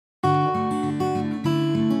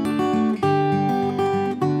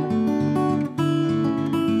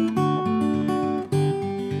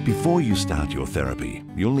Before you start your therapy,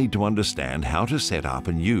 you'll need to understand how to set up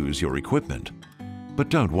and use your equipment. But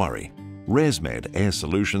don't worry, ResMed Air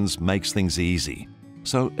Solutions makes things easy,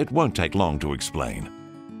 so it won't take long to explain.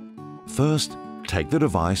 First, take the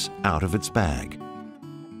device out of its bag.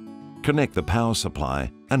 Connect the power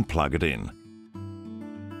supply and plug it in.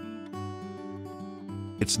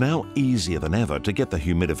 It's now easier than ever to get the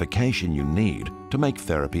humidification you need to make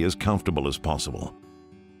therapy as comfortable as possible.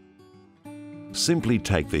 Simply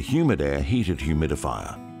take the humid air heated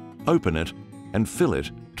humidifier, open it and fill it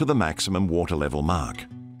to the maximum water level mark.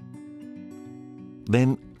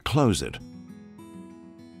 Then close it.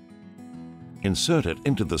 Insert it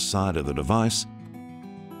into the side of the device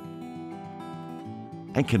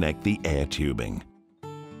and connect the air tubing.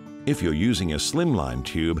 If you're using a slimline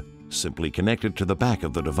tube, simply connect it to the back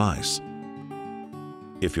of the device.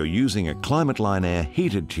 If you're using a ClimateLine Air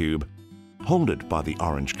heated tube, hold it by the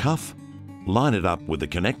orange cuff, line it up with the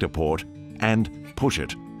connector port and push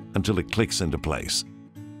it until it clicks into place.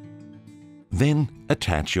 Then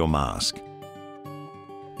attach your mask.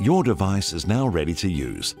 Your device is now ready to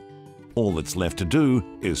use. All that's left to do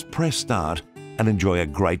is press start and enjoy a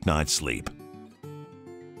great night's sleep.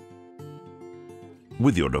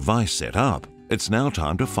 With your device set up, it's now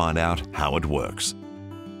time to find out how it works.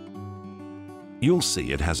 You'll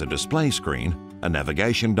see it has a display screen, a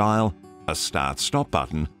navigation dial, a start-stop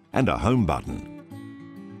button, and a home button.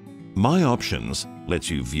 My Options lets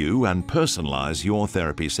you view and personalize your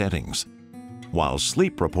therapy settings, while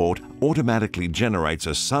Sleep Report automatically generates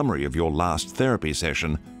a summary of your last therapy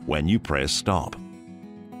session when you press stop.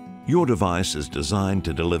 Your device is designed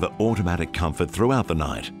to deliver automatic comfort throughout the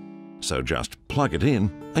night, so just plug it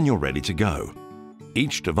in and you're ready to go.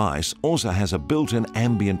 Each device also has a built-in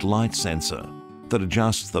ambient light sensor that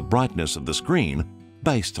adjusts the brightness of the screen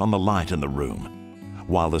based on the light in the room,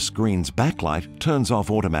 while the screen's backlight turns off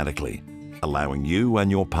automatically, allowing you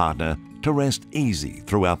and your partner to rest easy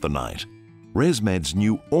throughout the night. ResMed's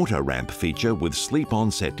new Auto Ramp feature with sleep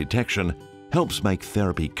onset detection helps make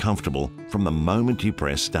therapy comfortable from the moment you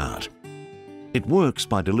press start. It works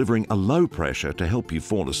by delivering a low pressure to help you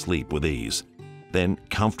fall asleep with ease, then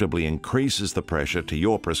comfortably increases the pressure to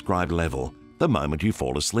your prescribed level the moment you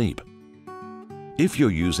fall asleep. If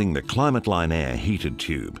you're using the ClimateLine Air heated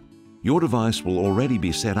tube, your device will already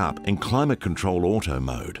be set up in Climate Control Auto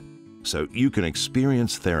mode, so you can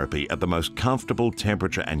experience therapy at the most comfortable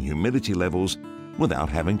temperature and humidity levels without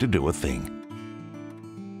having to do a thing.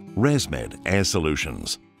 ResMed Air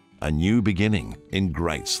Solutions, a new beginning in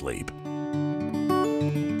great sleep.